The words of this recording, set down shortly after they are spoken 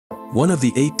One of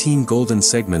the 18 golden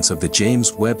segments of the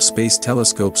James Webb Space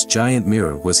Telescope's giant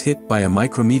mirror was hit by a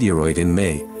micrometeoroid in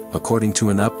May, according to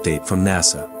an update from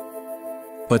NASA.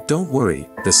 But don't worry,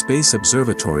 the Space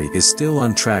Observatory is still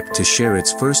on track to share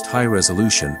its first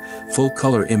high-resolution,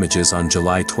 full-color images on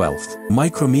July 12.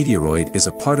 Micrometeoroid is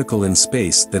a particle in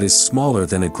space that is smaller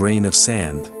than a grain of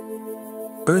sand.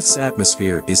 Earth's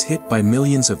atmosphere is hit by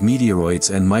millions of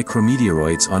meteoroids and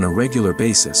micrometeoroids on a regular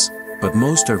basis, but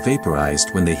most are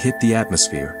vaporized when they hit the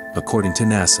atmosphere, according to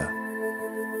NASA.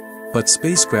 But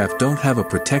spacecraft don't have a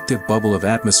protective bubble of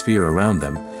atmosphere around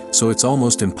them, so it's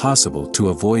almost impossible to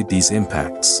avoid these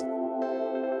impacts.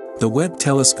 The Webb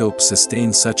telescope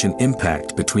sustained such an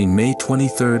impact between May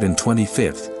 23 and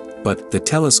 25, but the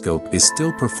telescope is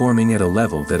still performing at a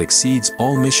level that exceeds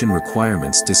all mission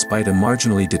requirements despite a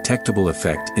marginally detectable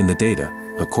effect in the data,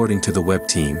 according to the Webb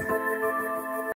team.